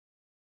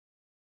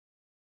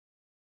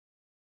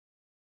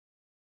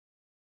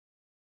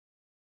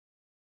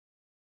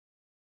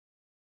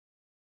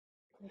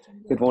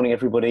Looking Good good. morning,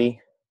 everybody.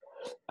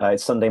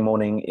 It's Sunday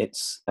morning.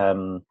 It's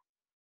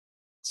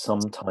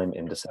sometime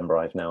in December.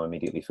 I've now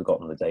immediately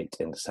forgotten the date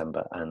in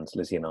December, and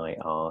Lizzie and I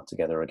are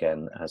together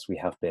again as we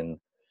have been.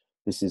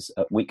 This is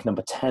week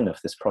number 10 of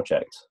this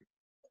project.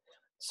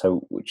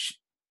 So, which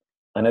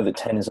I know that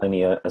 10 is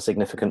only a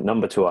significant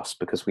number to us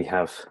because we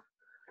have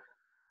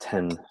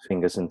 10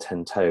 fingers and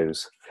 10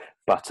 toes.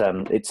 But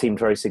it seemed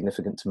very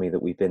significant to me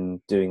that we've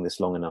been doing this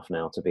long enough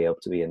now to be able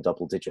to be in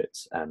double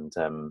digits. And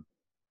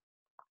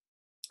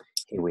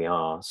here we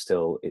are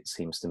still, it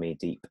seems to me,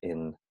 deep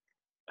in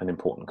an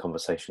important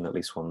conversation, at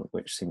least one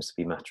which seems to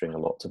be mattering a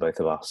lot to both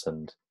of us.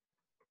 And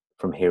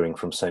from hearing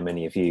from so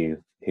many of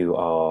you who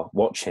are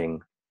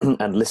watching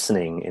and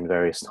listening in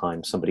various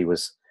times, somebody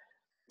was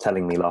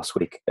telling me last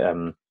week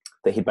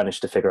that he'd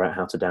managed to figure out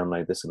how to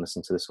download this and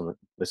listen to us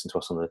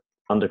on the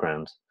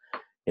Underground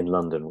in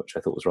London, which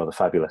I thought was rather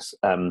fabulous.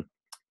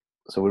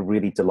 So we're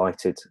really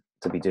delighted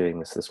to be doing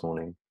this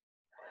morning.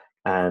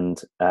 And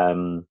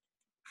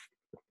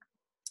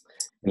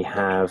we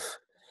have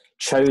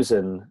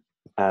chosen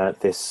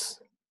another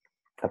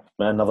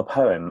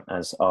poem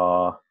as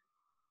our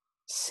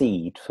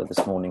seed for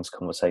this morning's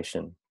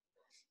conversation,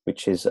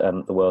 which is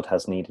The World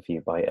Has Need of You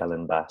by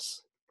Ellen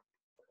Bass.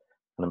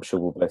 And I'm sure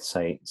we'll both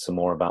say some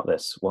more about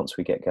this once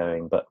we get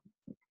going. But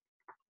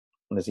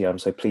Lizzie, I'm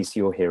so pleased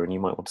you're here, and you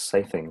might want to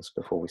say things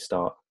before we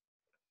start.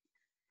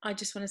 I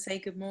just want to say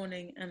good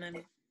morning, and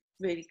I'm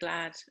really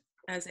glad,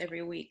 as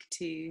every week,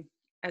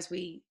 as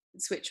we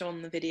switch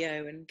on the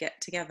video and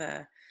get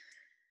together,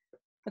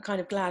 a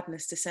kind of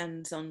gladness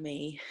descends on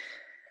me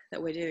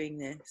that we're doing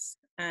this.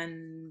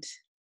 And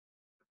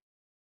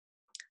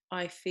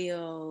I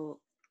feel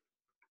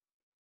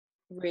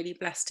really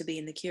blessed to be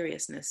in the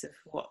curiousness of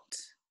what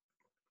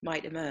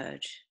might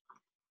emerge,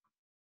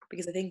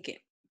 because I think it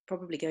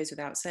probably goes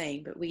without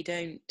saying, but we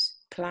don't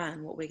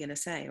plan what we're going to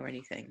say or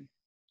anything,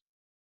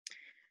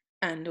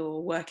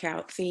 or work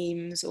out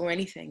themes or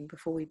anything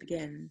before we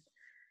begin.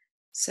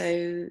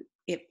 So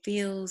it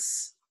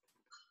feels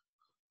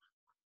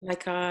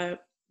like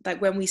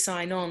when we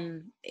sign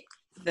on,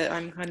 that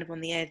I'm kind of on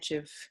the edge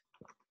of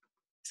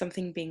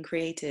something being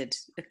created,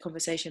 a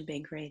conversation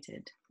being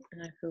created,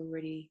 and I feel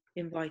really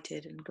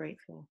invited and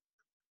grateful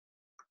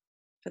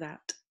for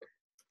that.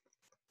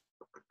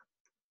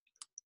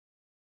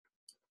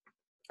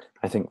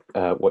 I think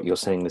what you're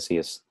saying, Lizzie,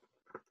 is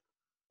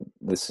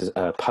this is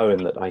a poem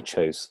that I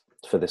chose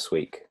for this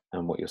week,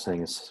 and what you're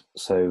saying is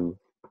so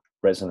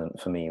resonant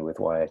for me with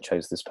why I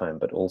chose this poem,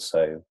 but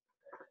also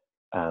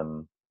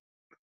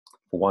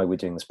why we're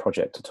doing this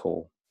project at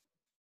all,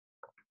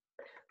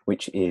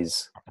 which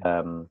is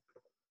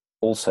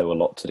also a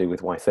lot to do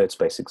with why Third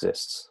Space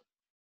exists,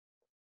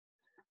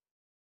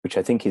 which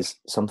I think is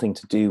something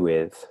to do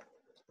with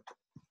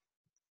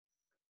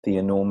the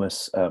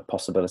enormous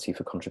possibility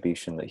for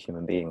contribution that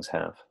human beings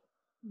have.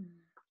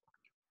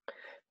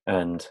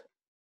 And it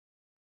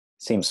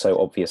seems so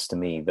obvious to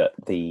me that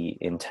the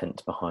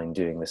intent behind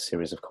doing this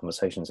series of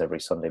conversations every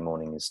Sunday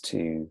morning is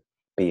to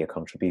be a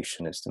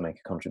contribution, is to make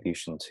a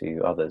contribution to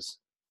others.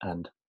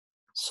 And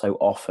so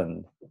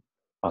often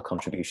our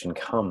contribution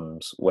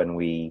comes when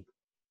we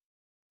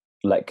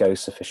let go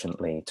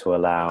sufficiently to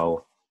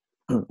allow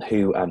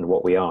who and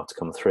what we are to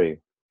come through.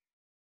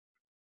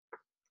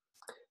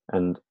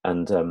 And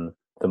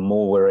the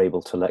more we're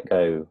able to let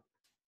go,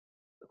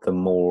 the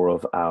more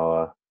of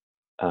our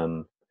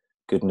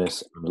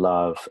goodness and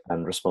love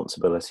and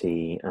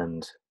responsibility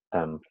and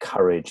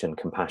courage and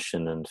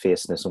compassion and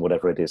fierceness and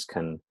whatever it is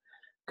can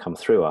come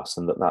through us.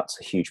 And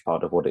that's a huge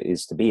part of what it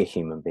is to be a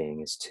human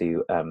being, is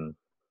to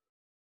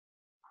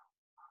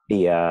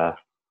be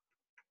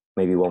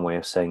maybe one way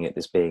of saying it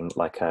is being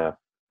like a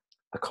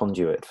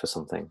conduit for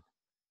something,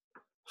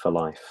 for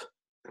life.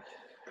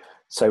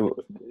 So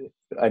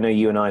I know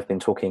you and I have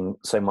been talking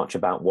so much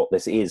about what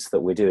this is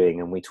that we're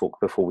doing, and we talk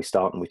before we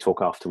start and we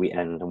talk after we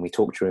end, and we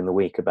talk during the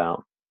week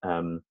about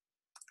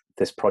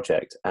this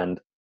project and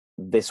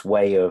this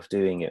way of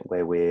doing it,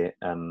 where we're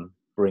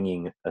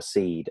bringing a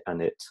seed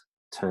and it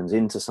turns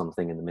into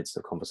something in the midst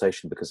of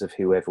conversation because of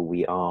whoever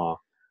we are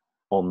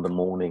on the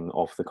morning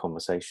of the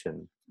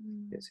conversation.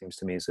 It seems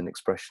to me is an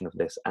expression of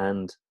this,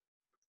 and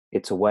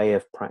it's a way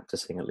of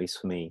practicing, at least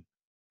for me,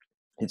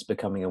 it's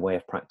becoming a way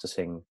of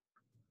practicing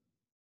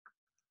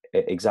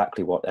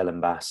exactly what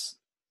Ellen Bass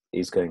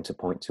is going to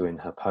point to in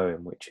her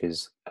poem, which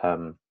is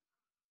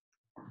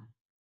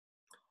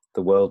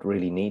the world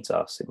really needs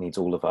us. It needs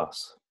all of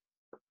us.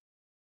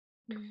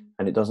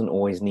 And it doesn't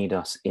always need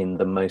us in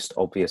the most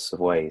obvious of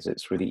ways.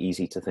 It's really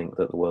easy to think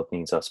that the world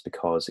needs us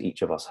because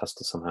each of us has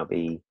to somehow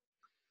be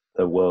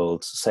the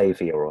world's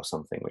savior or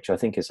something, which I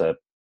think is a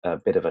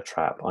bit of a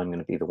trap. I'm going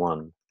to be the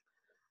one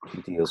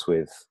who deals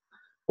with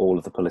all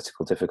of the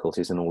political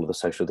difficulties and all of the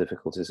social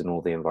difficulties and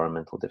all the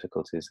environmental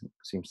difficulties. It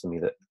seems to me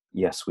that,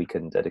 yes, we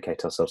can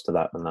dedicate ourselves to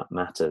that, and that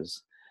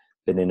matters.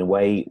 But in a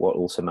way, what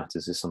also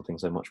matters is something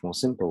so much more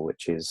simple,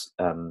 which is,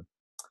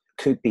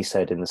 could be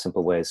said in the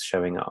simple way as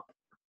showing up.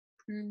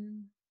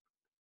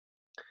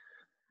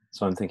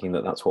 So I'm thinking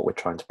that that's what we're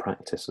trying to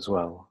practice as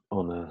well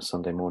on a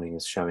Sunday morning,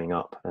 is showing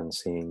up and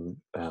seeing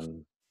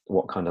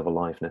what kind of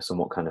aliveness and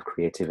what kind of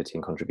creativity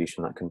and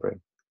contribution that can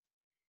bring.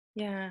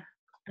 Yeah,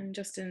 and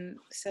Justin,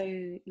 so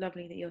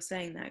lovely that you're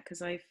saying that,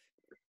 because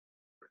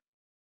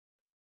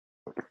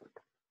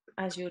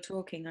as you're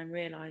talking, I'm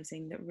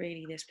realizing that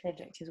really this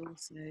project is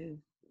also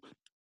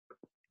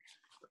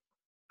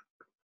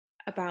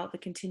about the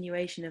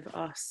continuation of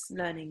us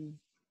learning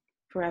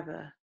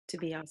forever to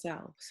be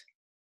ourselves.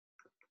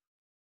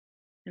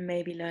 And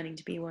maybe learning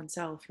to be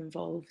oneself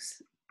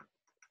involves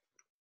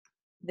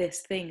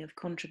this thing of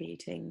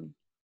contributing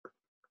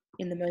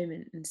in the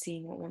moment and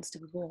seeing what wants to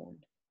be born,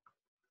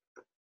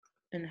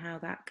 and how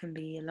that can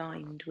be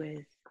aligned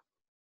with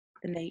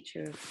the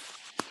nature of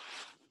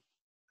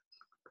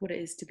what it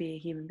is to be a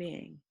human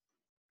being.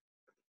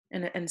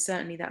 And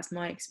certainly that's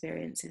my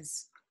experience,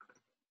 is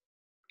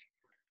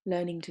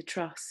learning to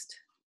trust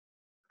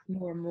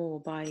more and more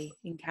by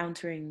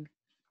encountering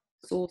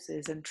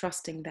sources and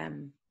trusting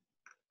them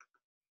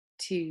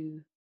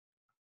to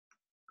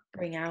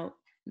bring out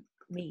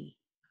me.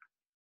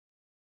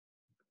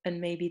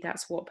 And maybe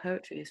that's what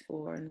poetry is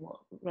for, and what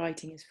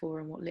writing is for,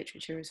 and what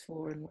literature is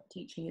for, and what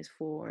teaching is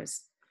for,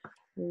 is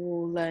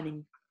all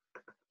learning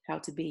how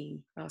to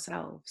be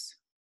ourselves.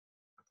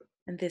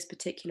 And this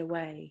particular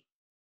way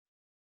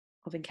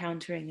of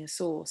encountering a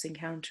source,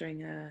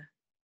 encountering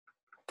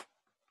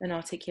an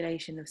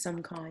articulation of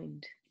some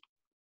kind,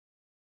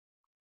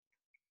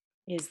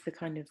 is the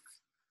kind of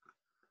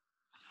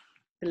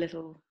the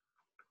little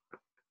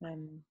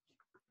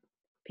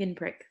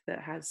pinprick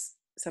that has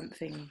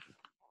something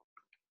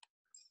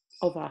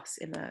of us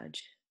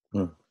emerge.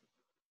 Mm.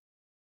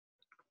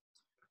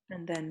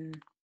 And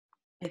then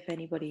if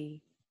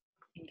anybody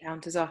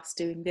encounters us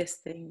doing this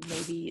thing,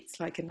 maybe it's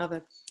like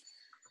another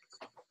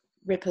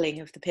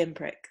rippling of the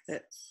pinprick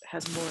that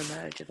has more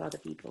emerge of other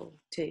people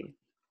too,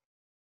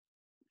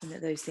 and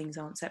that those things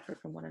aren't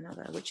separate from one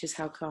another, which is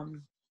how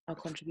come our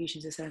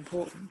contributions are so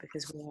important,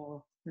 because we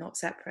are not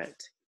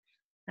separate,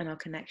 and our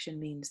connection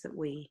means that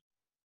we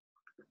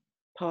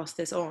pass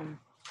this on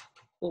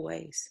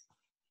always.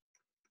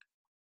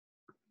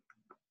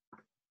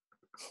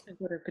 I've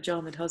got a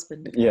pajamaed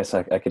husband. Yes,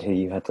 I could hear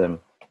you had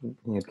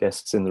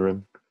guests in the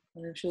room.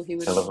 And I'm sure he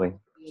would How lovely.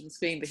 on the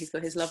screen, but he's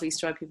got his lovely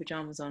stripy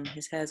pajamas on,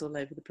 his hair's all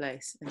over the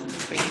place, and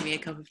he's bringing me a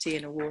cup of tea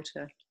and a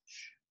water,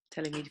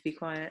 telling me to be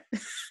quiet.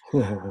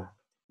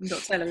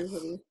 Not tell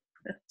everybody.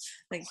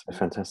 Thank you.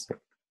 Fantastic.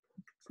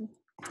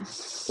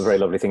 The very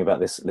lovely thing about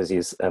this, Lizzie,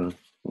 is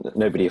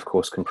nobody, of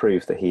course, can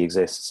prove that he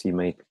exists.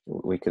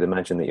 We could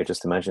imagine that you're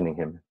just imagining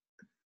him.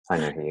 I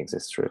know he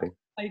exists, really.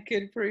 I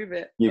could prove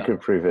it. You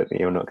could prove it, but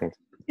you're not going to.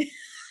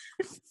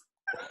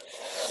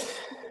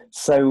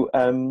 So,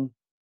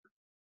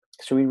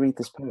 shall we read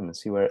this poem and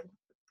see where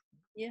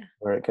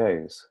it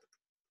goes?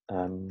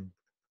 I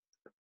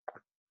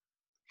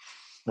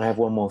have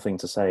one more thing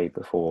to say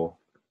before.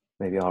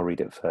 Maybe I'll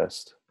read it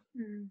first.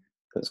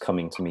 That's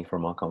coming to me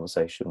from our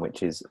conversation,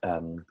 which is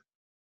one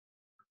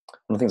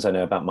of the things I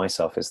know about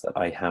myself is that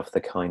I have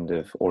the kind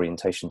of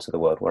orientation to the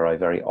world where I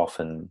very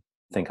often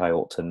think I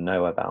ought to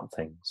know about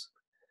things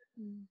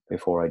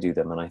before I do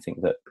them. And I think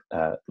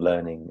that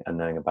learning and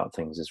knowing about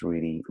things is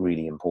really,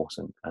 really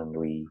important. And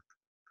we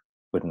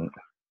wouldn't,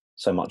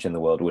 so much in the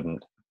world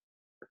wouldn't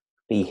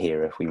be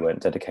here if we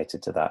weren't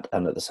dedicated to that.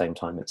 And at the same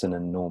time, it's an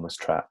enormous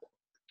trap,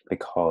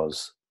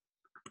 because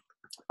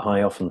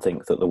I often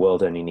think that the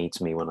world only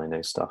needs me when I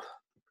know stuff.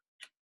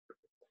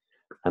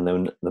 And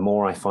then the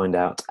more I find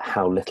out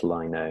how little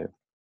I know,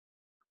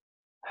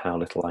 how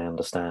little I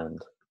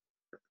understand.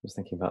 I was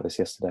thinking about this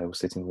yesterday. I was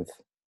sitting with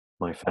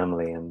my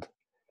family and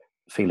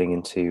feeling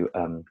into,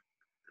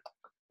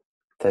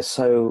 there's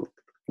so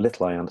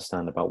little I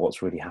understand about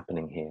what's really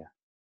happening here.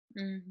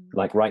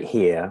 Like right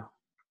here,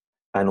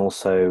 and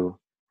also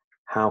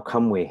how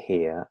come we're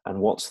here, and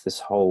what's this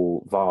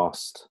whole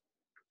vast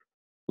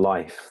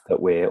life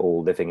that we're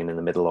all living in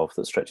the middle of,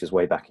 that stretches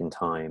way back in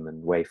time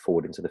and way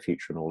forward into the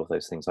future and all of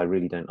those things. I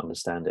really don't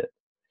understand it,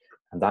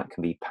 and that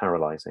can be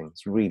paralyzing.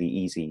 It's really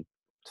easy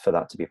for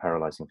that to be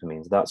paralyzing for me,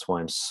 and that's why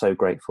I'm so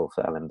grateful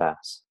for Ellen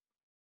Bass.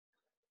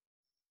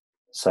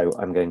 So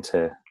I'm going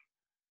to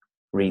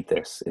read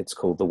this. It's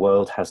called "The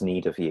World Has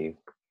Need of You"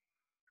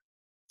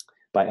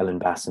 by Ellen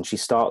Bass, and she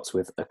starts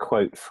with a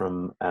quote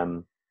from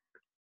one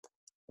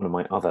of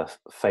my other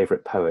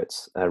favorite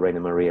poets, Rainer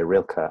Maria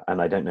Rilke,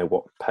 and I don't know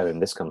what poem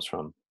this comes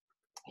from.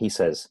 He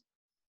says,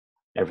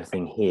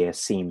 "Everything here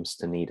seems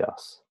to need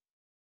us."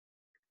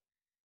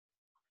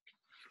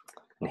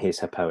 And here's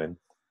her poem.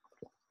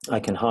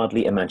 I can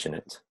hardly imagine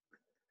it.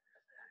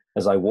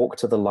 As I walk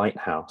to the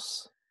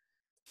lighthouse,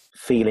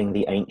 feeling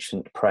the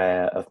ancient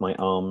prayer of my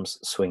arms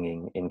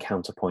swinging in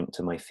counterpoint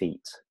to my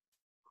feet,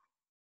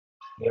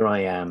 here I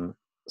am,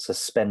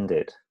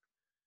 suspended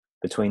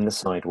between the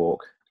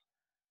sidewalk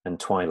and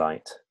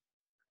twilight,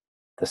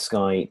 the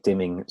sky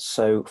dimming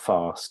so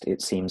fast it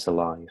seems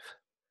alive.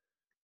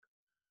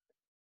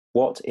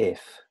 What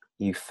if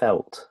you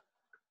felt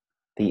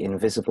the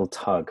invisible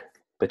tug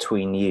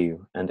between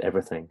you and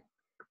everything?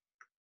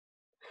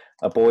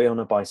 A boy on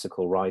a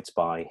bicycle rides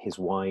by, his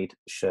white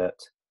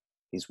shirt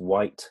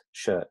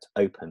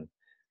open,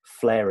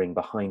 flaring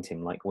behind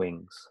him like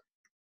wings.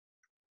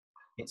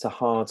 It's a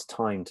hard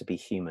time to be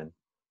human.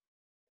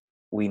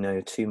 We know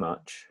too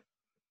much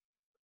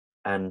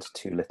and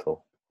too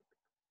little.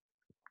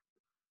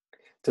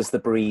 Does the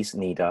breeze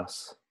need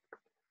us?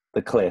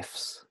 The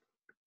cliffs?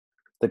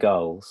 The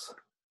gulls?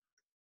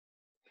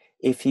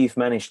 If you've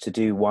managed to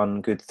do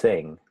one good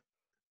thing,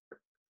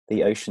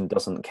 the ocean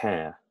doesn't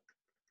care.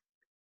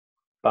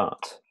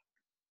 But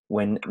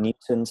when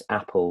Newton's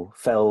apple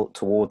fell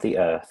toward the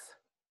earth,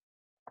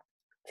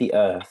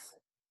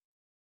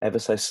 ever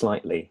so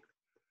slightly,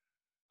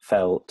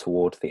 fell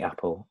toward the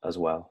apple as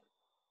well.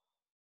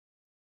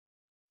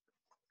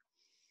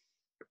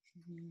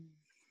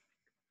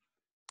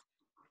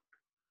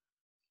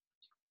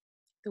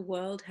 The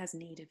World Has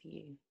Need of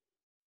You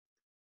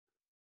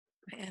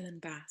by Ellen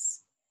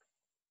Bass.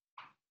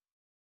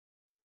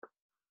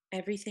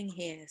 Everything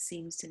here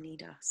seems to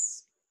need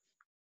us.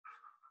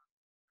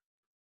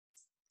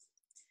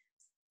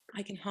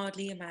 I can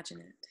hardly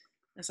imagine it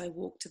as I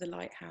walk to the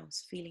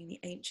lighthouse, feeling the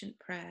ancient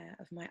prayer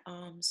of my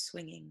arms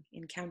swinging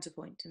in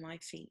counterpoint to my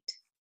feet.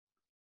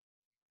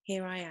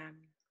 Here I am,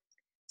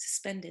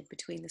 suspended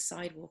between the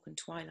sidewalk and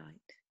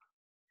twilight,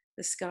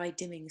 the sky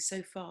dimming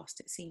so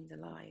fast it seemed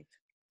alive.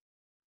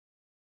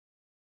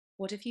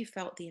 What if you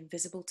felt the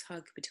invisible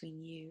tug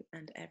between you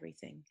and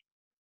everything?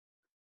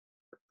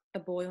 A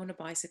boy on a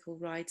bicycle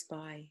rides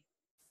by,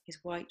 his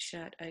white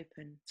shirt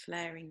open,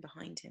 flaring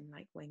behind him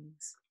like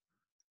wings.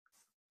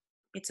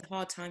 It's a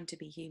hard time to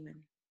be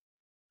human.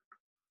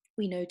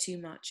 We know too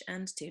much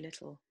and too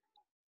little.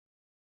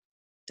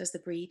 Does the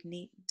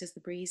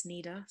breeze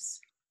need us?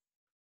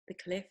 The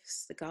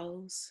cliffs, the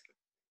gulls?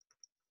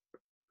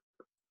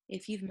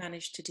 If you've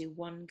managed to do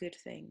one good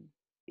thing,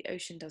 the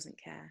ocean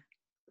doesn't care.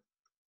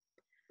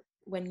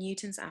 When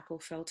Newton's apple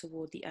fell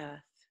toward the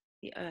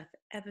earth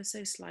ever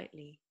so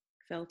slightly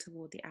fell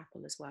toward the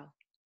apple as well.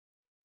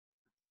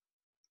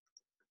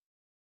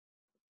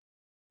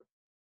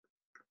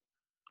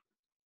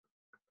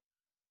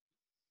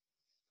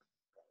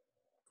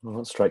 Well,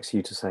 what strikes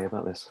you to say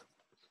about this,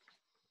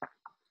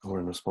 or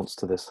in response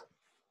to this?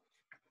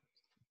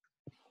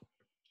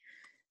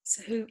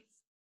 So,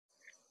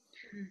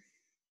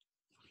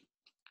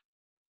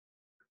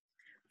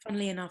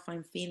 funnily enough,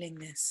 I'm feeling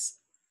this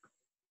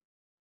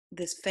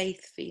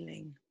faith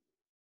feeling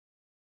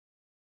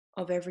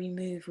of every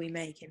move we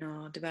make in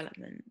our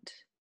development,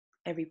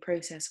 every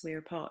process we're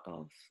a part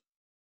of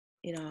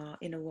in our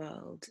inner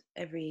world,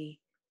 every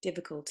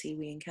difficulty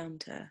we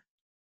encounter,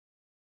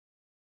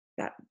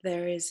 that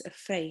there is a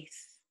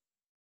faith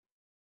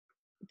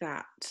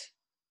that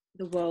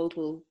the world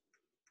will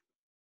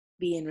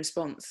be in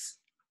response,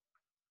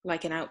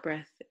 like an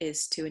out-breath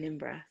is to an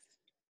in-breath.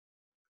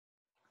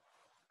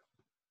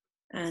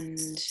 And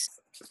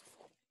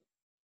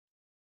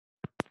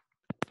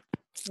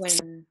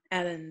when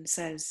Ellen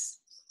says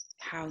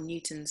how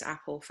Newton's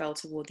apple fell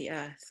toward the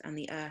earth and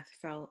the earth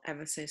fell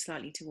ever so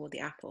slightly toward the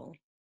apple,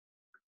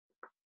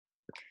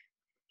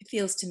 it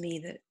feels to me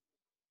that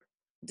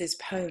this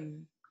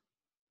poem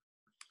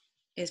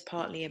is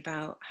partly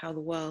about how the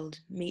world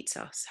meets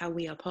us, how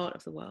we are part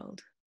of the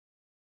world.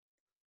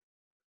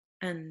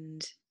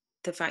 And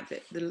the fact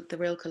that the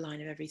Rilke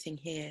line of everything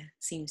here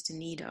seems to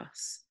need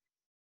us.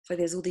 So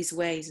there's all these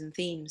ways and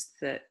themes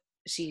that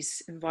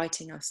she's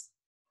inviting us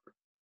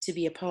to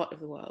be a part of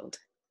the world,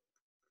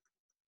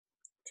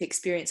 to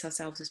experience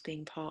ourselves as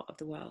being part of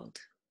the world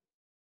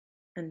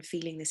and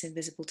feeling this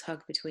invisible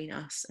tug between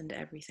us and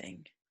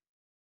everything,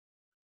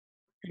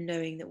 and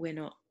knowing that we're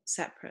not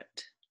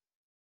separate,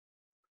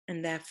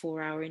 and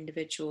therefore our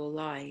individual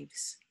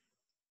lives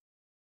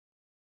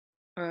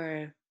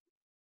are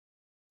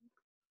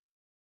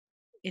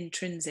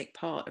intrinsic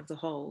part of the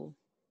whole,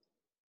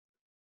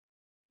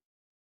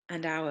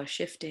 and our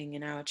shifting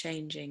and our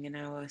changing and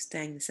our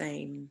staying the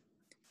same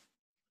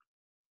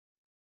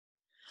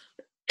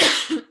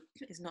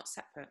is not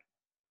separate.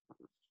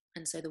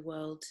 And so the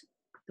world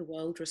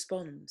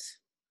responds.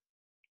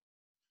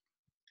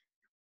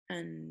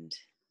 And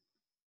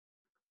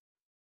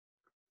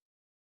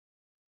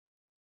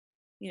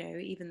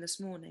even this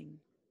morning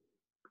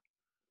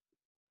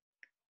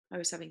I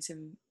was having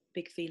some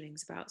big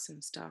feelings about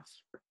some stuff,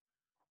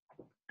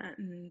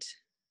 and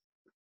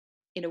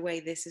in a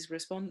way this is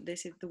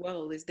the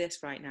world is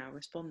this right now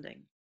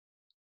responding.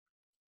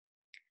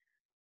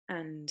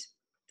 And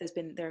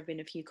there have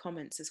been a few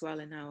comments as well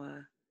in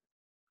our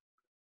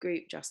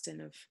group, Justin,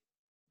 of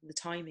the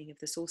timing of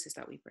the sources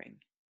that we bring,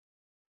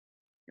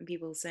 and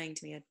people saying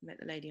to me, I met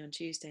the lady on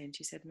Tuesday and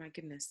she said, my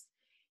goodness,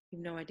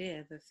 you've no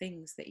idea, the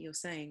things that you're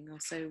saying are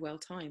so well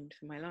timed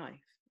for my life.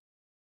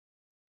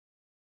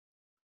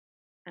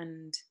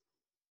 And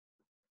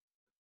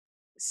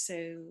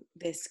so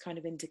this kind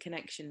of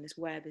interconnection, this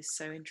web is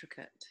so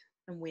intricate,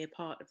 and we're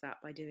part of that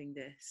by doing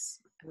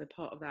this, and we're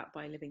part of that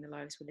by living the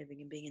lives we're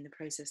living and being in the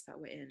process that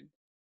we're in,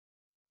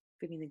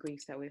 feeling the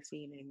grief that we're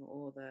feeling,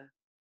 or the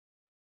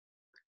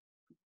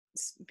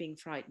being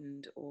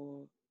frightened,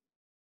 or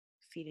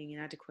feeling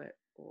inadequate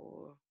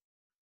or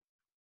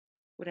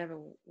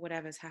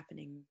whatever's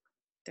happening,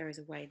 there is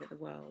a way that the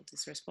world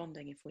is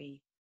responding if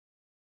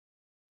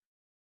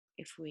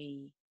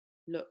we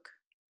look,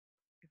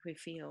 if we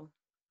feel.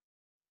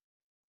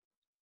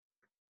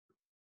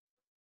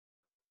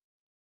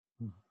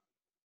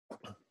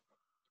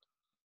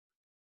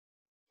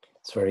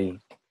 It's very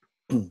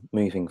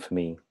moving for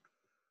me,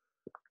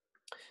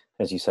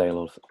 as you say,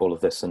 all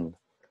of this, and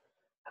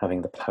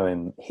having the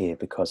poem here,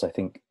 because I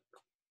think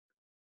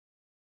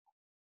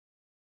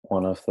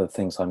one of the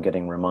things I'm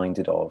getting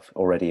reminded of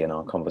already in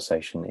our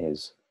conversation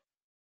is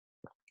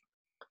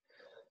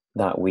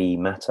that we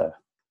matter.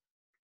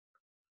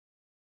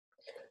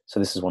 So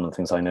this is one of the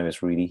things I know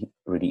is really,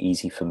 really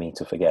easy for me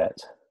to forget.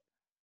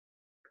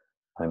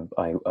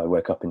 I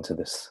woke up into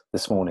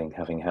this morning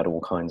having had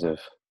all kinds of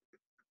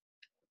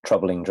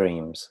troubling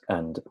dreams,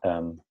 and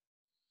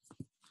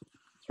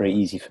it's very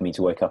easy for me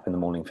to wake up in the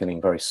morning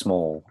feeling very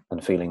small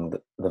and feeling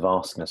the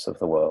vastness of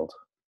the world,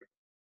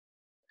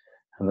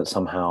 and that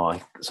somehow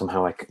I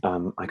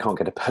can't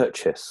get a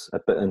purchase,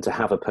 and to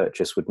have a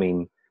purchase would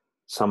mean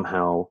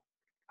somehow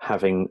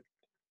having,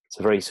 it's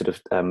a very sort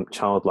of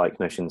childlike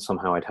notion,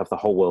 somehow I'd have the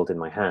whole world in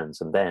my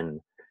hands, and then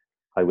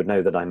I would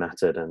know that I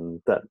mattered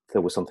and that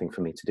there was something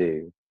for me to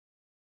do.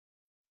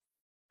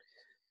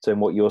 So in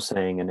what you're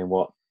saying and in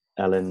what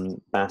Ellen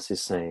Bass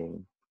is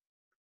saying,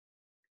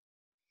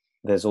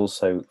 there's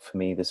also for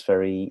me this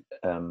very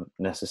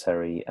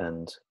necessary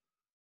and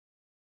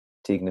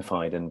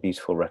dignified and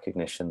beautiful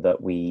recognition that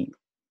we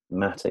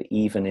matter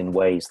even in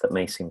ways that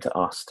may seem to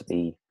us to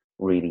be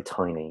really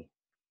tiny.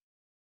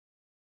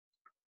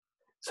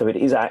 So it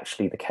is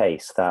actually the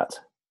case that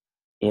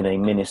in a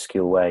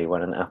minuscule way,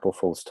 when an apple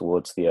falls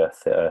towards the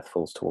earth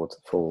falls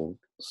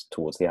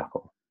towards the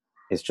apple.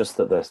 It's just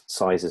that the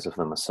sizes of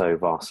them are so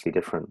vastly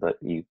different that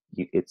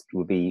it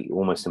would be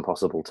almost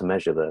impossible to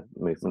measure the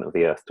movement of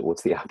the earth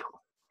towards the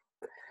apple.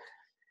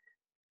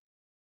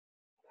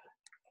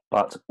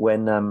 But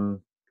when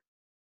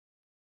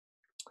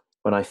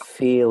I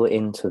feel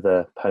into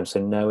the poem,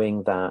 so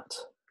knowing that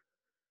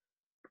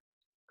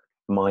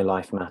my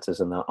life matters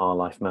and that our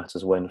life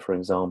matters, when, for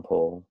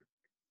example,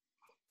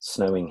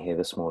 snowing here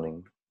this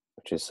morning,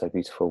 which is so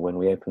beautiful, when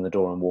we open the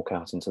door and walk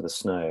out into the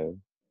snow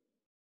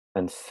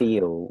and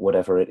feel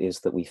whatever it is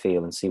that we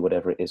feel and see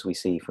whatever it is we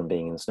see from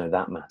being in the snow,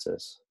 that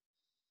matters.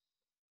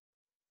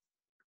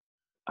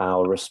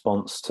 Our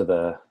response to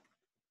the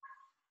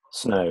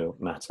snow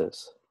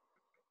matters.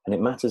 And it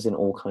matters in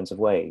all kinds of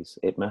ways.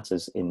 It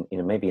matters in,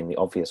 maybe in the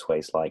obvious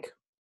ways, like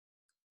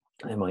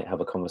I might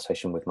have a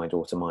conversation with my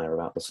daughter Maya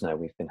about the snow.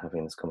 We've been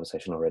having this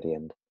conversation already,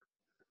 and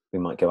we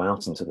might go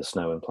out into the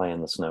snow and play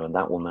in the snow, and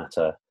that will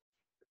matter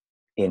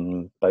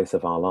in both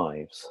of our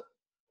lives.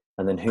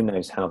 And then who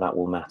knows how that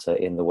will matter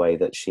in the way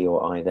that she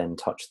or I then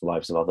touch the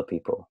lives of other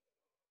people.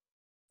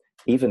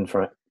 Even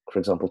for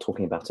example,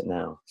 talking about it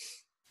now,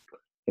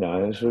 I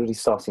was really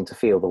starting to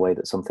feel the way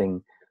that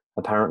something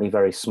apparently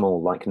very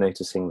small, like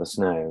noticing the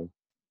snow,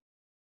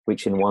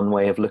 which in one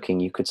way of looking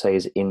you could say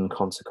is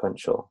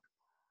inconsequential.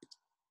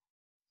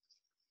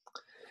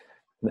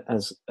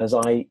 As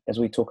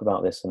we talk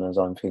about this, and as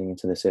I'm feeling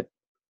into this,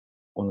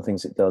 one of the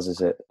things it does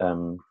is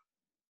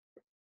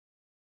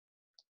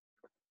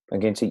I'm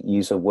going to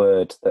use a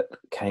word that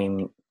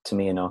came to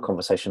me in our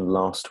conversation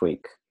last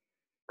week.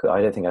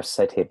 I don't think I've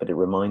said here, but it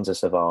reminds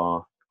us of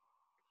our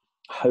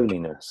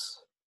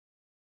holiness.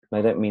 And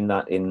I don't mean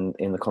that in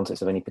the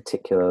context of any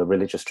particular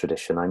religious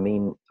tradition. I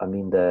mean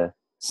the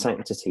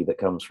sanctity that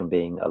comes from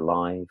being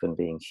alive and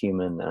being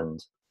human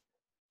and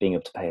being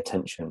able to pay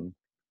attention.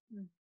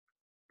 Mm.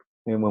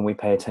 And when we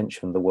pay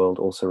attention, the world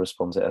also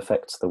responds. It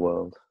affects the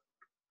world.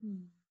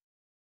 Mm.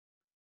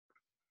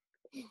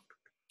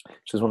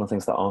 Which is one of the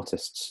things that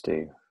artists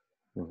do.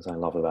 Things I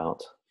love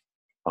about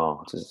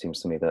art is it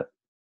seems to me that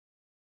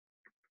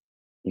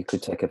you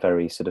could take a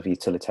very sort of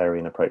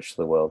utilitarian approach to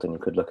the world, and you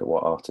could look at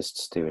what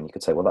artists do, and you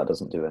could say, well, that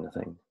doesn't do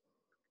anything.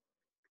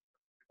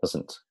 It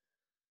doesn't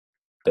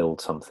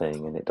build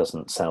something, and it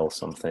doesn't sell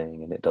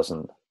something, and it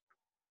doesn't.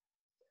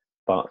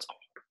 But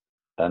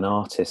an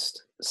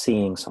artist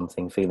seeing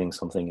something, feeling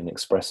something, and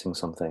expressing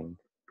something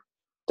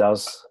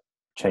does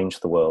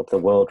change the world. The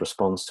world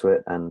responds to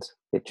it, and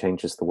it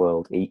changes the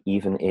world,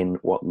 even in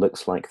what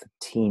looks like the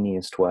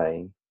teeniest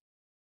way.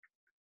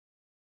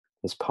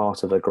 Is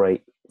part of a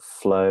great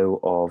flow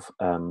of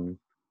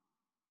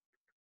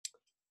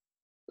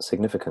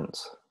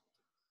significance.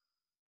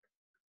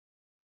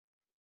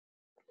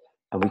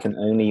 And we can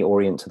only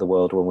orient to the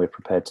world when we're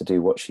prepared to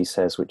do what she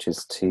says, which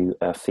is to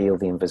feel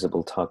the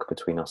invisible tug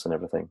between us and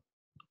everything.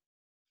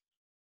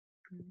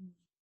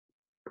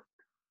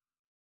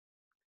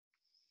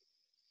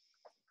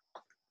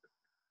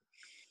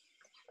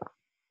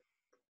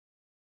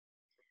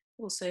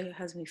 Also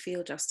has me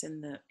feel,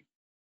 Justin, that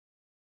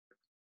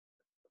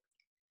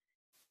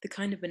the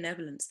kind of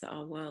benevolence that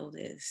our world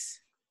is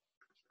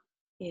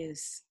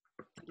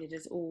that it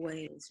is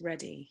always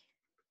ready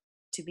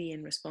to be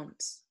in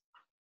response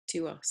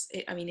to us.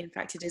 In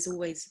fact, it is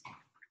always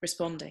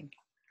responding.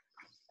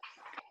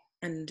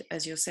 And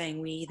as you're saying,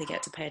 we either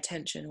get to pay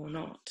attention or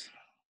not,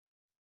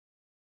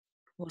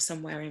 or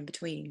somewhere in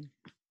between.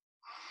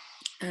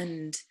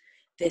 And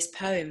this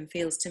poem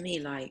feels to me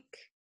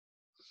like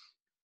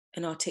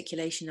an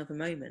articulation of a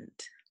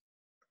moment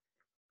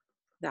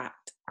that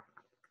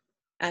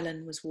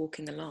Ellen was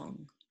walking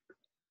along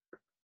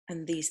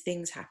and these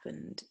things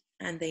happened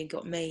and they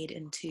got made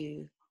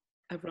into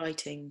a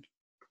writing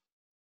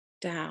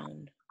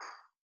down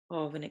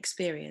of an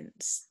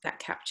experience that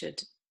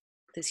captured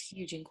this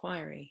huge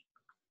inquiry.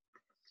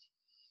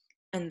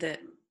 And that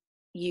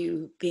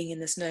you being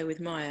in the snow with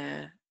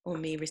Maya, or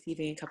me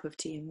receiving a cup of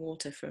tea and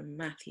water from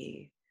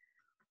Matthew,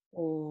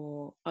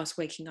 or us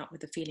waking up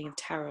with a feeling of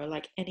terror,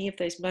 like any of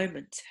those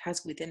moments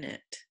has within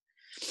it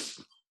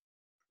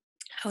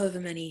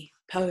however many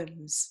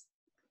poems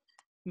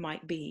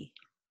might be.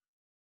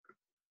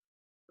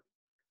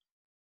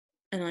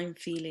 And I'm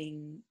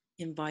feeling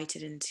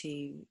invited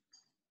into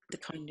the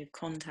kind of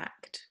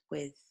contact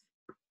with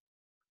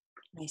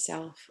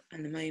myself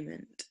and the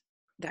moment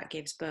that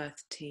gives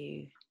birth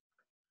to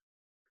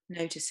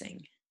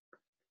noticing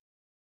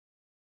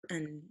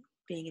and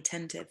being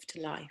attentive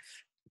to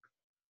life,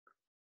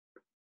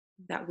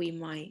 that we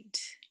might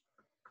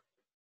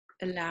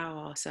allow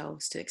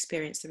ourselves to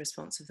experience the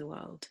response of the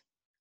world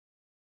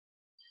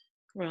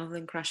rather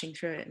than crashing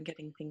through it and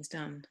getting things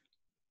done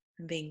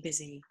and being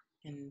busy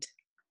and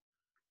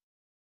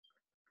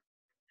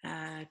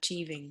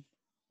achieving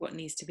what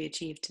needs to be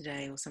achieved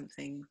today or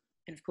something.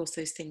 And of course,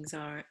 those things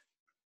are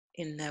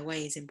in their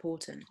ways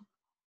important.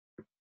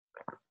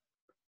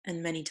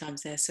 And many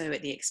times they're so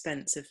at the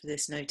expense of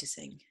this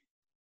noticing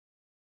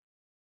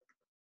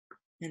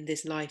and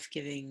this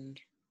life-giving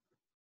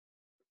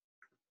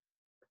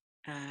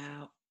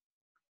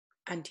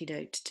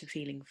antidote to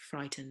feeling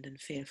frightened and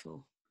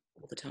fearful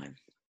all the time.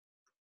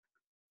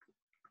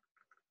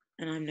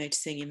 And I'm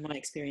noticing in my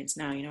experience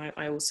now, you know,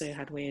 I also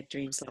had weird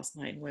dreams last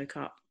night and woke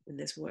up in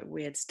this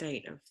weird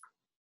state of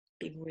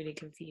being really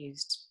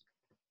confused.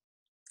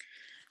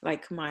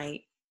 Like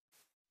my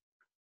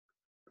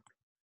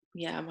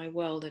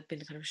world had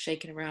been kind of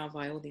shaken around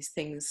by all these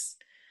things,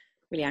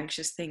 really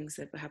anxious things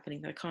that were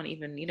happening that I can't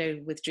even, you know,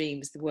 with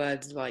dreams, the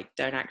words like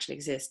don't actually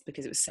exist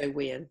because it was so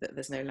weird that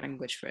there's no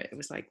language for it. It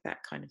was like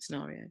that kind of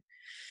scenario.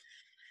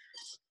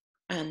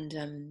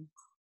 And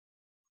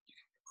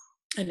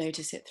I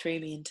noticed it threw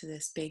me into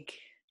this big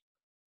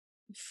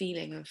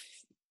feeling of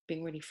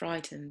being really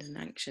frightened and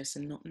anxious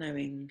and not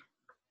knowing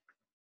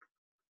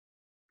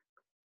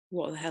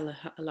what the hell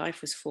a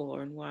life was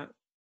for and what,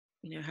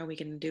 you know, how we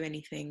can do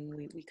anything.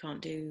 We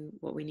can't do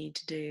what we need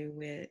to do.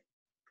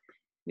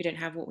 We don't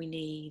have what we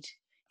need.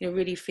 You know,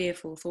 really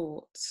fearful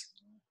thoughts.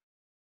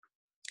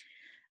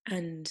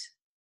 And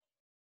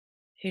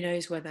who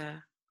knows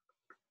whether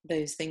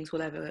those things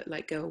will ever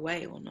like go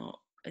away or not.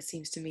 It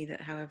seems to me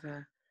that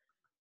however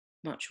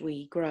much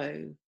we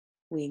grow,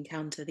 we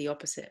encounter the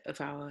opposite of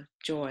our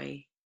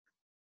joy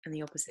and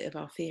the opposite of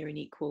our fear in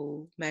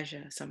equal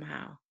measure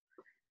somehow.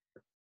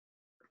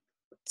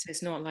 So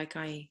it's not like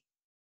I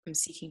am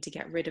seeking to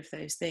get rid of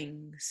those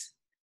things,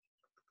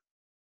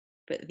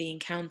 but the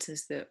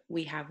encounters that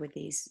we have with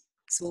these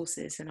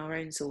sources and our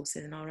own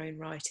sources and our own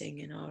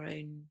writing and our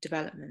own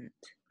development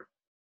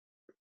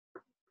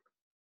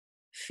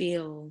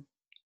feel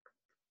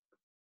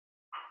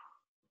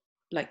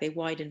like they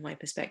widen my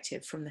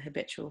perspective from the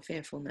habitual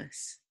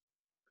fearfulness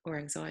or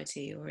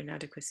anxiety or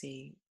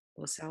inadequacy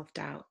or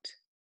self-doubt.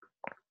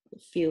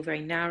 Feel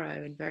very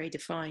narrow and very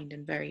defined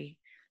and very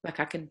like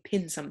I can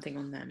pin something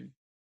on them.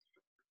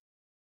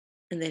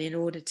 And then in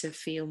order to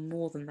feel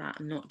more than that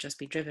and not just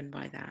be driven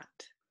by that,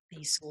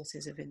 these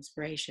sources of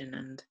inspiration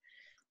and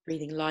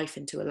breathing life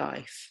into a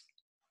life,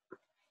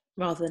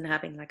 rather than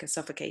having like a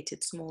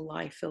suffocated small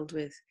life filled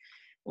with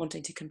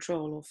wanting to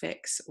control or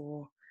fix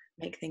or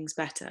make things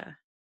better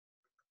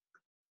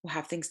or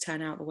have things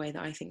turn out the way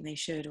that I think they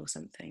should or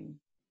something,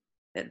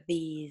 that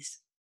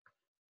these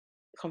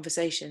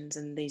conversations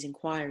and these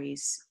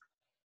inquiries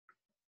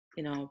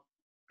in our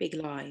big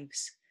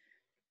lives,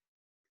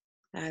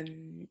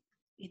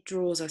 it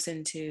draws us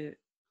into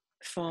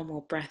far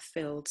more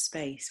breath-filled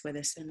space where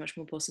there's so much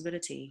more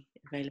possibility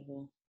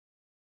available.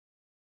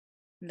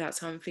 And that's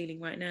how I'm feeling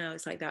right now.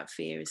 It's like that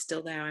fear is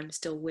still there. I'm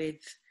still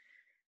with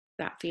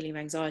that feeling of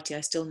anxiety.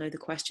 I still know the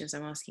questions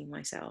I'm asking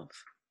myself.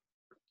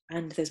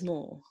 And there's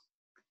more.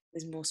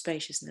 There's more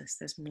spaciousness.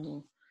 There's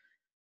more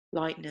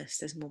lightness.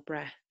 There's more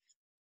breath.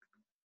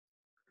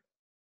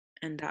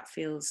 And that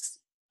feels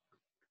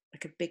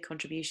like a big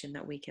contribution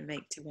that we can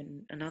make to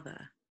one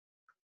another,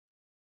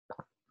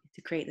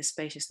 to create the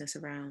spaciousness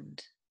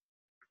around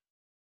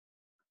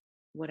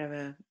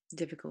whatever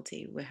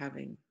difficulty we're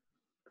having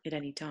at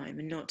any time,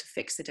 and not to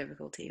fix the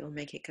difficulty or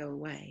make it go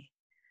away,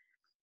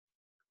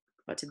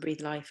 but to breathe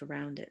life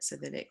around it so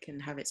that it can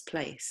have its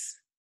place,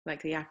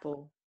 like the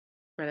apple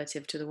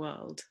relative to the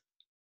world.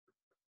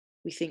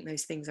 We think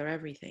those things are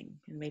everything,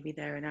 and maybe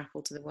they're an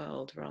apple to the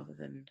world rather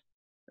than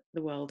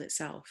the world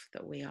itself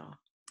that we are.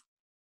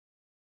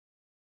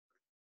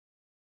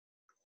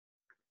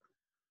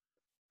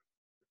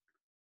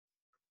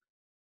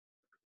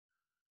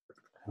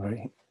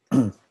 Very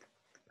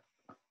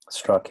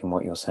struck in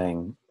what you're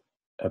saying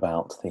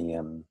about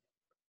the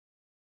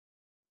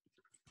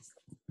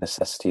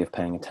necessity of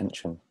paying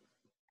attention,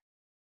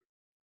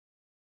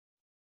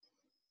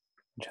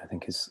 which I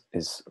think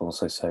is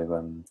also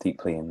so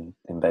deeply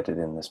embedded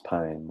in this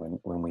poem.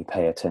 When we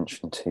pay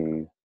attention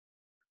to,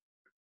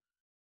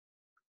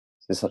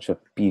 there's such a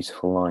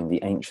beautiful line: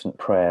 "The ancient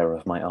prayer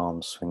of my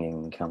arms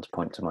swinging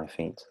counterpoint to my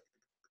feet."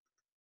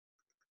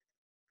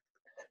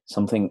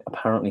 Something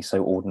apparently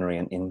so ordinary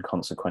and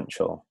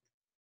inconsequential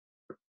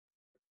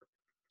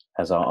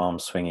as our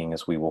arms swinging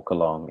as we walk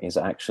along is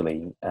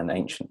actually an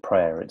ancient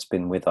prayer. It's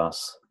been with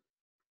us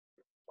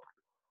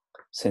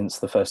since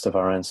the first of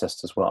our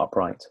ancestors were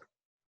upright.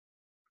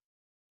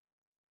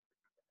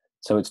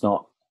 So it's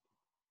not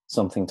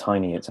something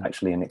tiny, it's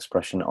actually an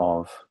expression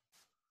of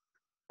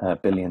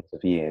billions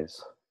of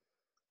years,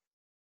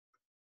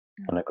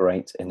 and a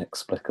great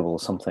inexplicable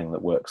something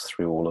that works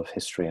through all of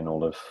history and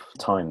all of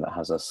time that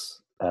has us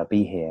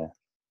be here.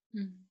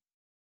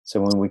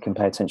 So when we can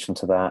pay attention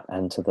to that,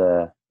 and to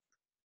the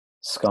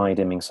sky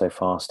dimming so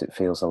fast it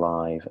feels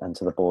alive, and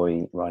to the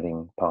boy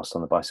riding past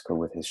on the bicycle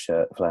with his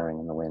shirt flaring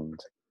in the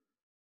wind,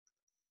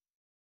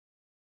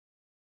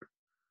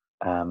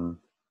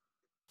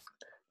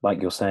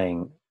 like you're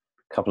saying,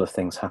 a couple of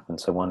things happen.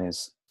 So one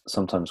is,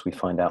 sometimes we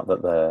find out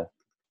that the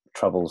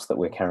troubles that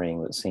we're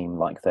carrying that seem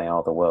like they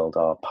are the world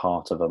are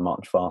part of a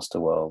much vaster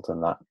world,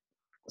 and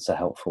that's a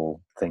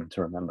helpful thing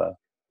to remember.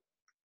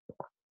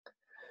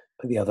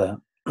 But the other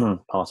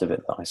part of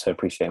it that I so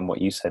appreciate in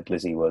what you said,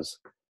 Lizzie, was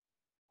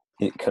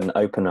it can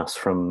open us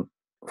from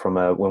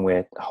when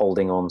we're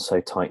holding on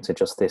so tight to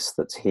just this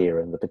that's here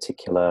and the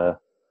particular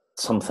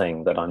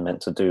something that I'm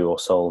meant to do or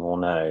solve or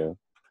know.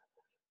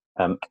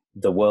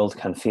 The world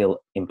can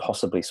feel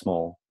impossibly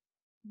small.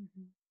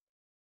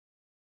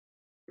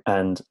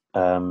 And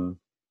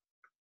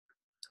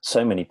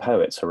so many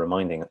poets are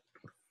reminding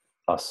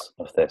us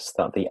of this,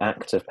 that the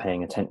act of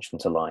paying attention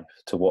to life,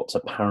 to what's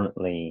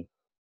apparently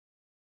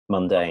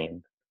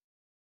mundane,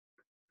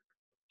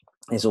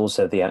 is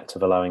also the act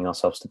of allowing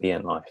ourselves to be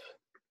in life,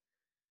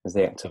 is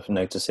the act of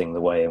noticing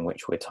the way in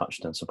which we're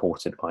touched and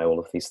supported by all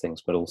of these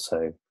things, but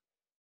also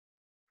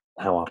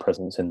how our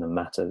presence in them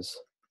matters.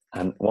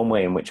 And one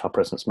way in which our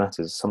presence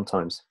matters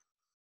sometimes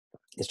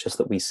is just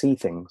that we see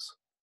things.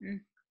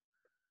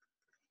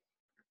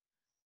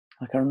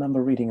 Like, I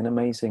remember reading an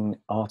amazing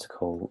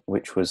article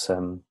which was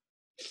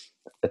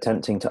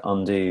attempting to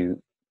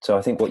undo. So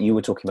I think what you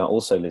were talking about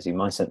also, Lizzie,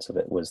 my sense of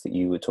it was that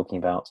you were talking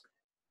about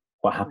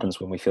what happens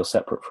when we feel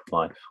separate from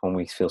life, when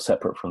we feel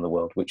separate from the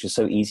world, which is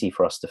so easy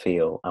for us to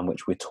feel, and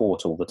which we're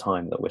taught all the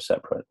time that we're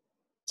separate.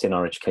 It's in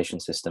our education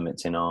system,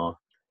 it's in our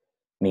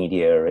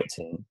media, it's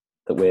in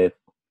that we're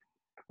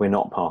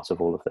not part of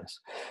all of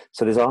this.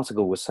 So this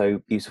article was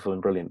so beautiful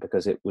and brilliant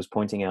because it was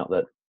pointing out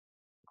that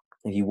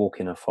if you walk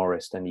in a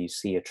forest and you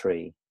see a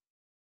tree,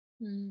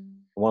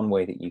 one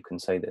way that you can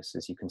say this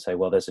is you can say,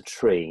 well, there's a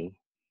tree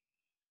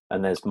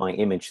and there's my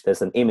image,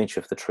 there's an image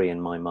of the tree in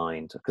my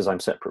mind because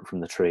I'm separate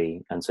from the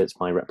tree, and so it's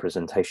my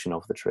representation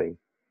of the tree.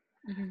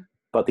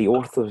 But the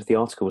author of the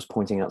article was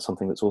pointing out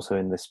something that's also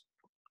in this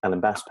Alan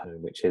Bass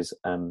poem, which is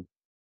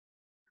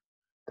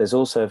there's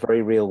also a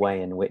very real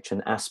way in which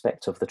an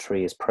aspect of the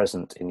tree is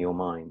present in your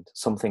mind,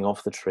 something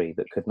of the tree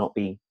that would not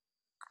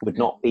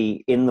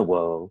be in the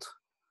world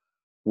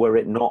were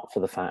it not for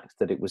the fact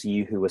that it was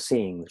you who were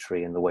seeing the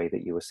tree in the way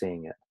that you were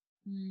seeing it.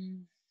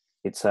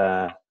 It's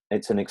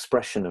an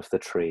expression of the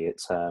tree.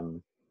 It's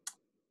like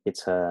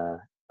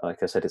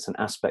I said, it's an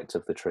aspect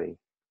of the tree.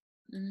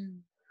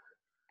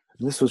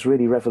 This was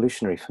really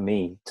revolutionary for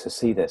me to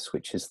see this,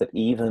 which is that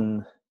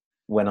even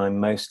when I'm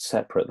most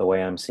separate, the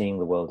way I'm seeing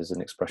the world is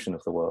an expression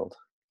of the world.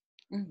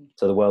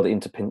 So the world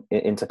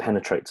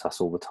interpenetrates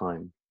us all the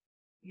time.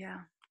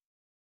 Yeah.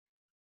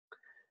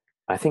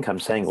 I think I'm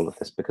saying all of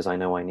this because I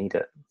know I need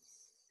it.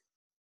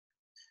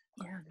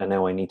 Yeah. I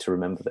know I need to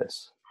remember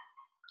this.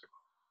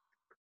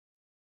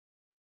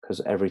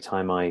 Because every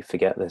time I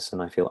forget this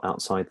and I feel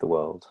outside the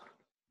world,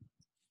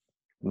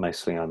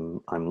 mostly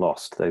I'm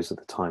lost. Those are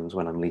the times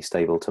when I'm least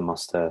able to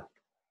muster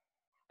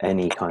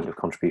any kind of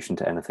contribution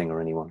to anything or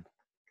anyone.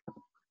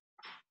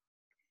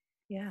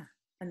 Yeah.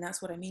 And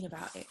that's what I mean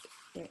about it.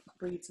 It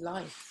breathes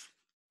life.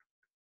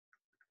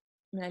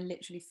 I mean, I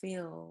literally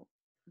feel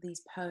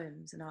these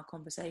poems and our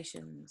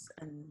conversations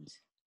and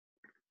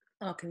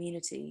our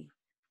community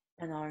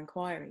and our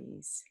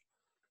inquiries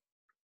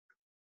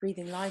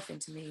breathing life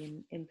into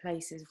me in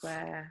places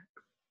where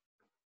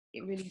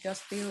it really does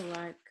feel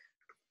like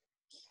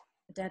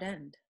a dead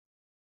end.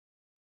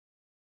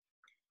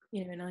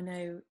 And I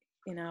know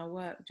in our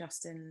work,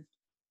 Justin,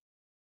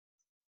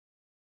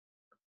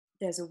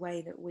 there's a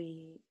way that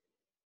we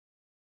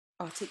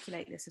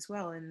articulate this as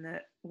well, in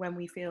that when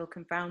we feel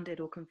confounded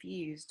or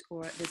confused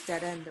or at this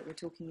dead end that we're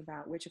talking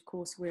about, which of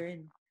course we're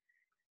in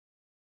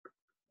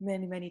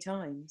many, many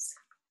times,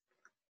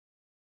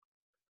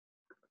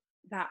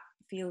 that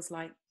feels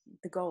like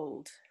the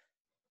gold.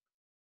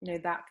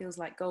 That feels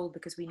like gold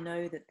because we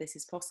know that this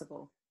is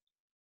possible.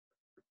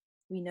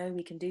 we know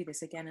we can do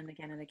this again and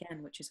again and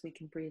again, which is we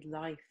can breathe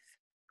life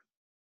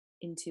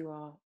into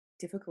our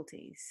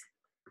difficulties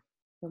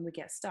when we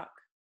get stuck.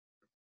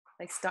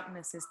 Like,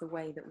 stuckness is the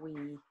way that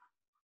we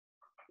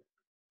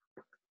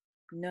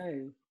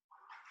know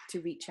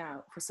to reach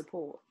out for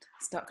support.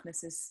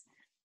 Stuckness is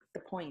the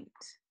point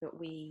that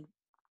we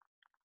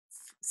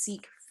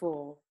seek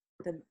for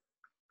the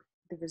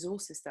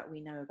resources that we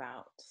know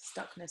about.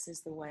 Stuckness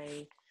is the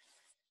way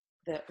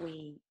that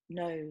we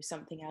know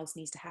something else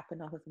needs to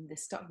happen other than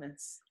this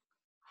stuckness.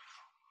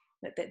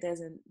 That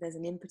there's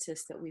an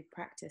impetus that we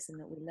practice and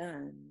that we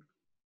learn,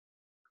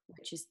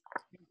 which is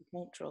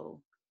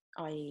natural,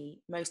 i.e.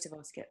 most of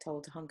us get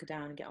told to hunker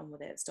down and get on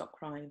with it, stop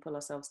crying, pull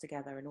ourselves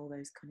together, and all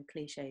those kind of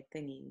cliched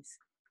thingies.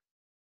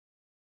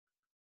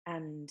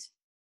 And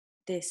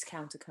this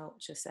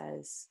counterculture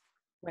says,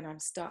 when I'm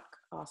stuck,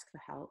 ask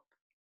for help.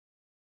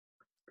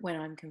 When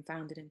I'm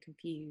confounded and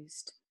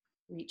confused,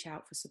 reach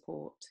out for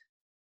support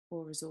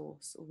or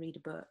resource, or read a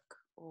book,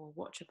 or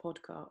watch a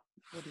podcast,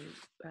 or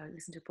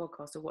listen to a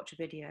podcast, or watch a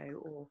video,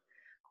 or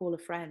call a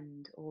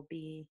friend, or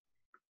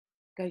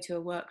go to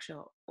a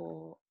workshop,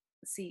 or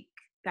seek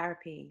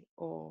therapy,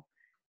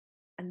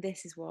 and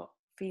this is what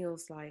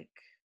feels like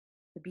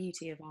the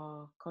beauty of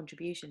our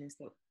contribution, is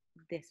that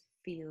this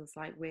feels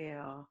like we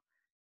are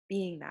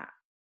being that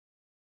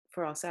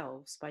for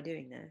ourselves by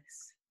doing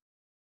this.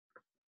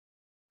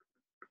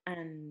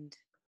 And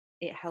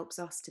it helps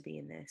us to be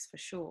in this for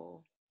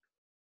sure.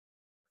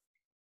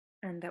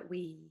 And that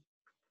we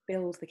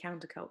build the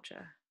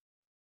counterculture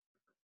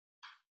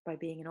by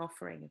being an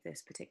offering of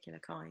this particular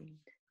kind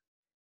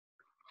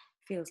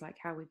feels like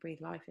how we breathe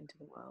life into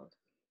the world.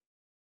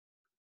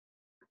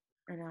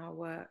 And our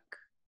work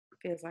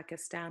feels like a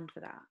stand for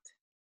that.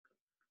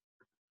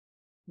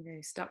 You know,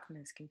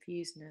 stuckness,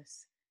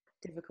 confusedness,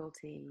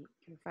 difficulty,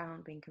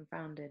 being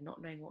confounded,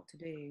 not knowing what to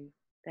do,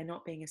 there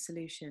not being a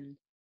solution.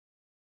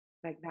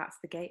 Like, that's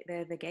the gate,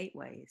 they're the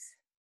gateways.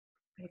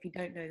 And if you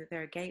don't know that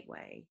they're a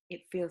gateway,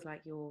 it feels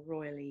like you're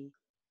royally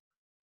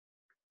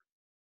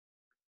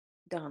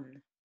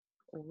done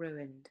or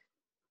ruined.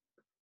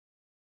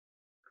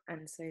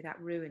 And so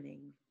that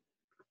ruining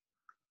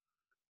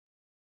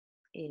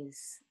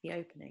is the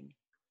opening.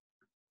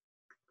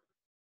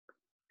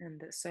 And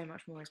that so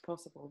much more is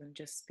possible than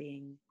just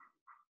being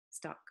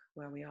stuck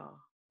where we are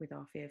with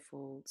our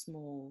fearful,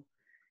 small,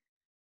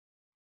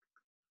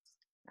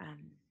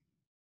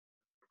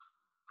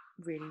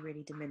 really,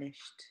 really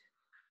diminished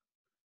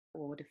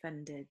or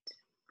defended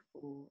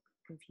or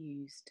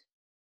confused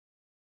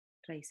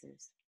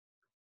places.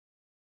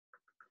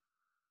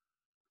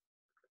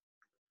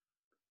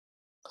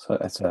 So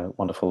it's a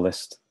wonderful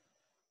list,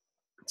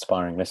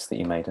 inspiring list that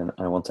you made, and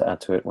I want to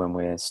add to it, when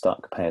we're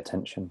stuck, pay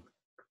attention.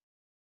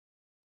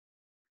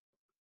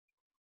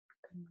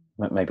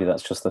 Maybe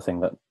that's just the thing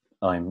that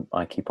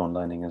I keep on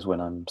learning, is when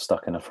I'm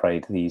stuck and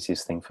afraid, the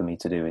easiest thing for me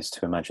to do is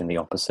to imagine the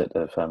opposite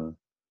of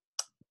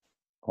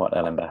what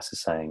Ellen Bass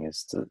is saying,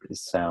 is to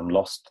say I'm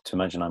lost, to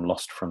imagine I'm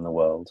lost from the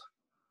world.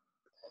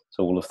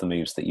 So all of the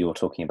moves that you're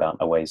talking about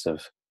are ways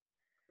of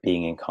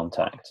being in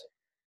contact.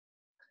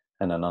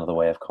 And another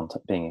way of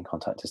being in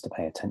contact is to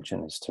pay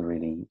attention, is to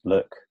really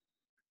look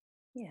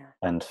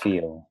and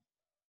feel.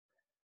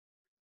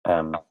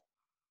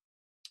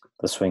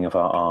 The swing of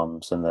our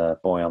arms, and the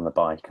boy on the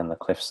bike, and the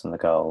cliffs and the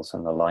gulls,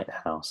 and the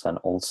lighthouse, and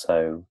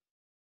also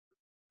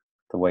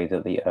the way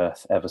that the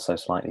earth ever so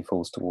slightly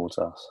falls towards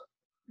us.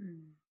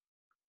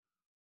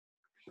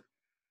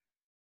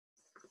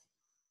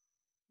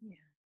 Yeah.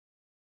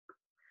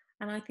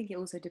 And I think it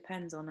also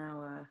depends on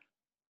I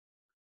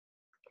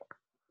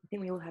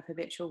think we all have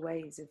habitual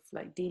ways of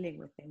like dealing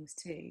with things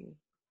too.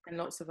 And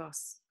lots of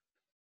us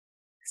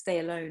stay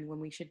alone when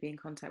we should be in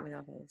contact with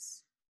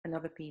others. And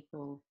other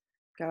people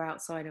go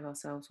outside of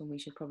ourselves when we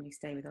should probably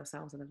stay with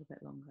ourselves a little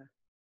bit longer.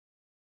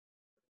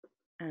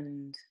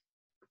 And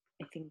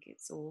I think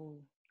it's all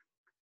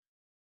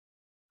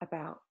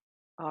about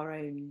our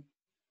own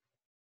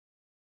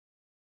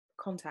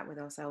contact with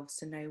ourselves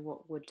to know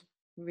what would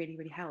really,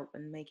 really help,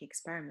 and make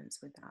experiments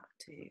with that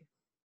too.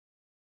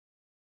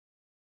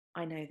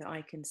 I know that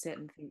I can sit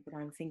and think that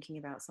I'm thinking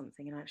about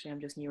something, and actually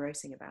I'm just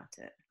neurosing about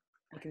it.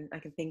 I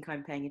can think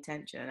I'm paying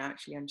attention, and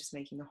actually I'm just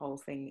making the whole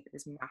thing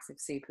this massive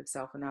soup of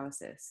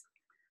self-analysis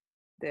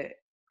that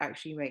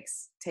actually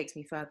takes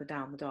me further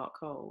down the dark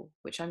hole,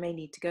 which I may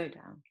need to go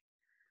down.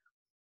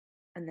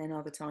 And then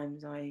other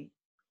times I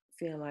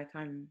feel like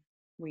I'm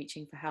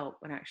reaching for help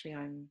when actually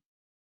I'm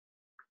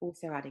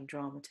also adding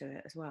drama to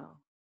it as well.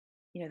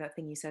 You know, that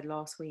thing you said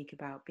last week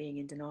about being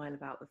in denial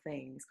about the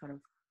things, kind of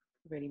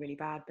really, really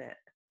bad bit,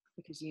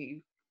 because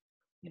you're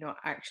not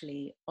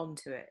actually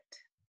onto it.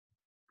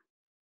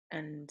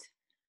 And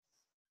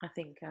I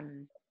think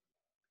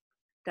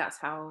that's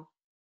how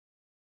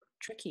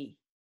tricky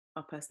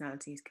our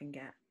personalities can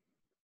get.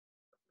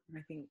 And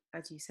I think,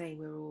 as you say,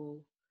 we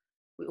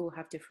all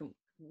have different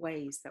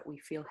ways that we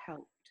feel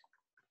helped.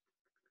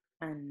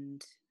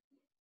 And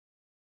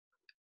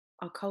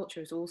our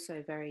culture is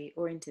also very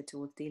oriented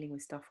towards dealing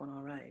with stuff on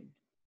our own.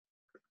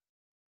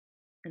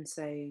 And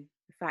so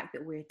the fact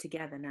that we're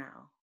together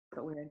now,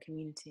 that we're in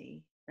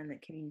community, and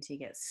that community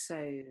gets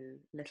so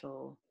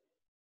little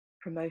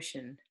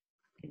promotion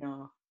in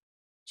our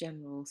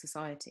general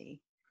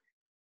society,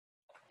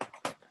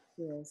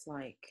 feels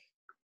like,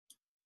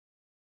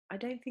 I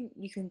don't think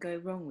you can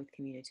go wrong with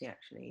community,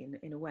 actually,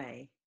 in a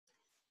way.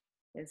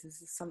 There's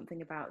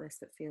something about this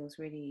that feels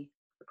really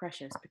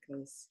precious,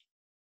 because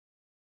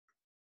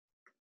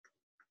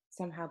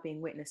somehow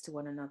being witness to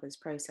one another's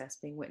process,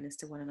 being witness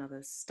to one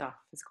another's stuff,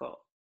 has got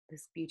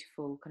this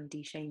beautiful kind of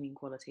de-shaming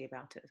quality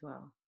about it as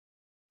well.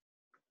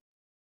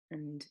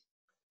 And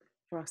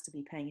for us to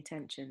be paying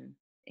attention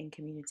in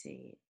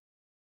community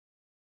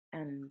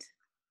and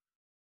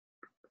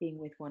being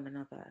with one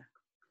another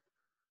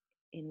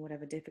in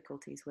whatever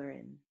difficulties we're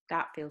in,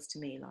 that feels to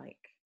me like,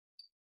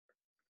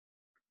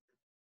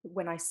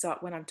 when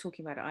I'm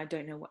talking about it, I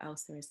don't know what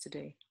else there is to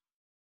do.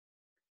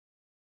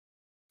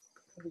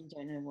 I really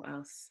don't know what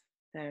else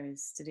there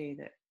is to do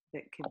that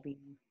could be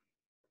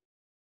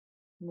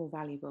more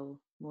valuable,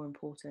 more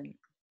important.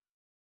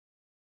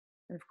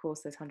 And of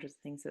course, there's hundreds of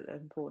things that are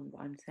important, but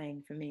I'm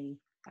saying, for me,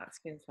 that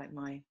feels like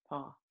my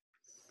path.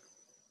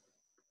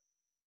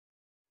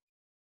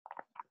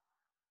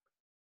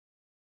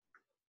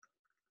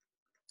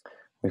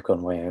 We've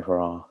gone way over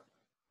our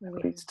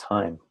agreed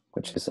time,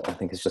 which is, I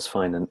think, is just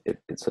fine, and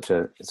it's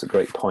a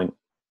great point.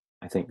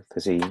 I think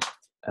the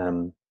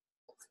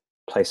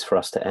place for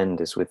us to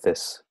end is with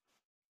this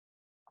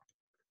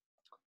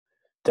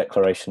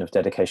declaration of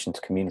dedication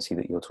to community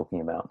that you're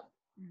talking about.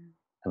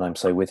 And I'm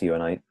so with you,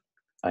 and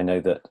I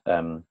know that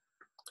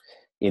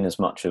in as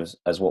much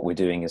as what we're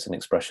doing is an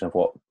expression of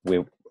what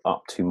we're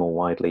up to more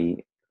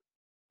widely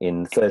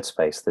in Third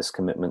Space, this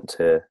commitment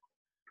to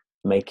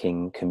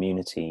making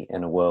community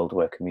in a world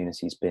where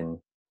community's been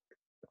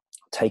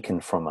taken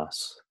from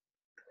us,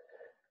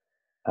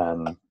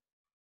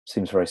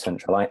 seems very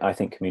central. I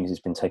think community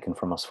has been taken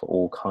from us for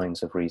all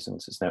kinds of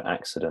reasons. It's no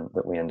accident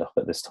that we end up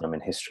at this time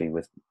in history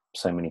with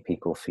so many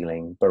people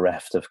feeling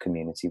bereft of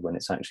community, when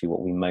it's actually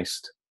what we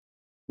most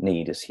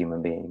need as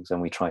human beings,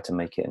 and we try to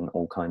make it in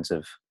all kinds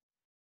of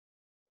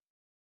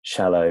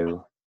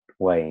shallow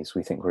ways.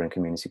 We think we're in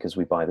community because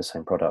we buy the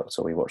same products,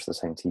 or we watch the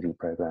same TV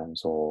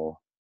programs, or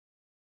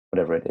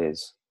whatever it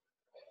is,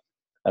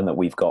 and that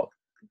we've got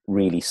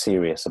really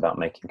serious about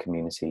making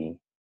community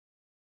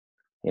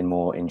in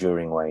more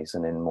enduring ways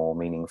and in more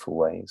meaningful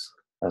ways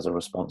as a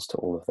response to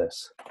all of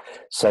this.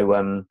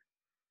 So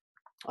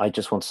I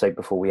just want to say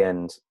before we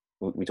end,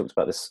 we talked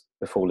about this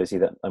before, Lizzie,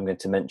 that I'm going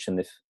to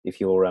mention, if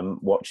you're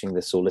watching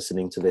this or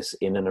listening to this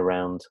in and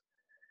around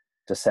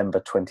December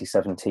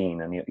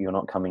 2017, and you're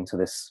not coming to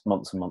this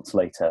months and months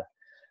later,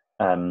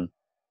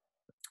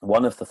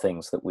 one of the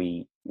things that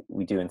we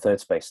do in Third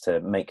Space to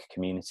make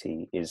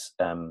community is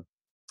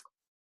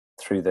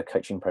through the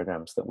coaching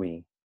programs that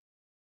we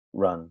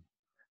run,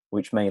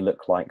 which may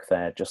look like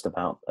they're just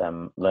about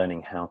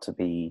learning how to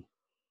be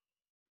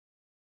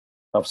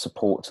of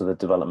support to the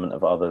development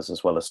of others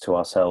as well as to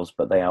ourselves,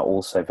 but they are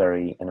also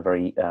in a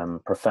very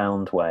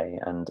profound way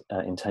and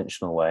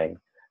intentional way,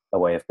 a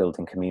way of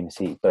building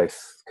community,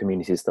 both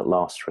communities that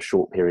last for a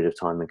short period of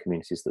time and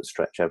communities that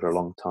stretch over a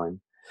long time.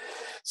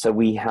 So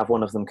we have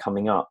one of them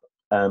coming up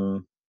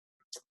on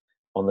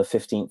the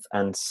 15th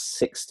and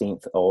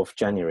 16th of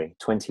January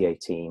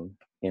 2018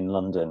 in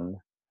London.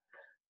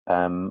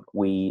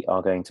 We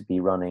are going to be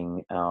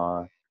running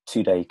our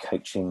 2-day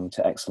Coaching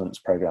to Excellence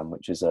program,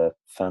 which is a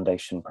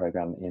foundation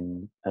program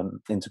in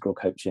integral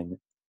coaching.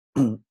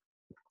 And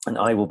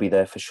I will be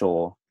there for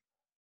sure,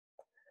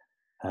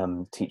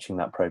 teaching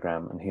that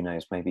program, and who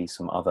knows, maybe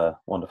some other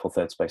wonderful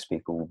Third Space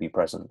people will be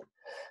present.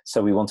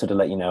 So we wanted to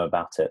let you know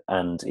about it,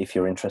 and if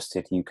you're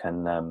interested, you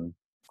can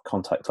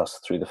contact us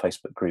through the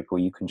Facebook group, or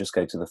you can just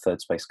go to the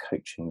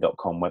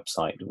thirdspacecoaching.com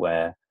website,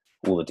 where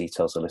all the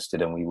details are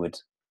listed, and we would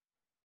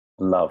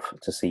love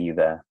to see you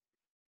there.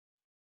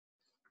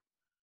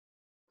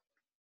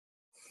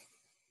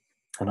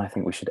 And I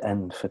think we should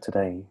end for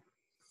today.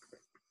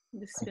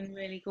 This has been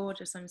really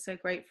gorgeous. I'm so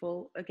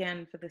grateful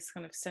again for this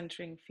kind of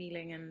centering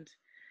feeling, and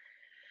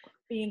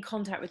being in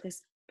contact with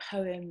this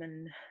poem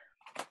and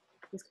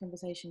this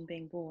conversation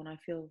being born. I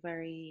feel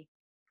very,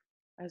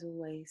 as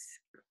always,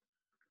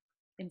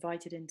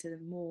 invited into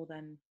more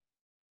than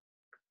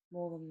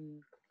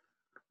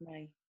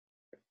my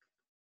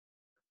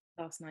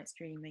last night's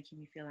dream making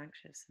me feel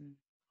anxious, and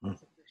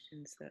the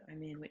questions that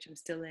I'm in, which I'm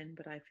still in,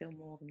 but I feel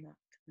more than that,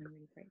 and I'm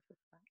really grateful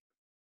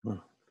for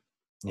that.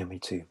 Yeah, me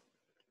too.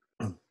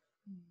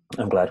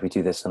 I'm glad we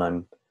do this, and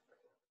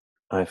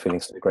I'm feeling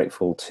so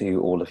grateful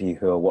to all of you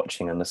who are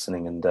watching and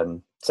listening,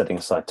 and setting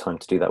aside time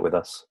to do that with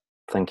us.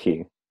 Thank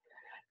you.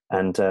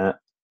 And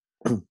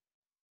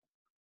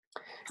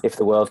if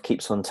the world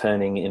keeps on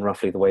turning in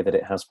roughly the way that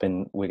it has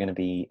been, we're going to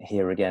be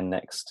here again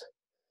next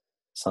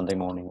Sunday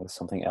morning with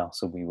something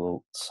else, and we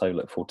will so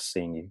look forward to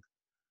seeing you.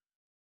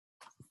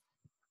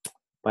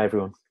 Bye,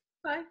 everyone.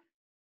 Bye.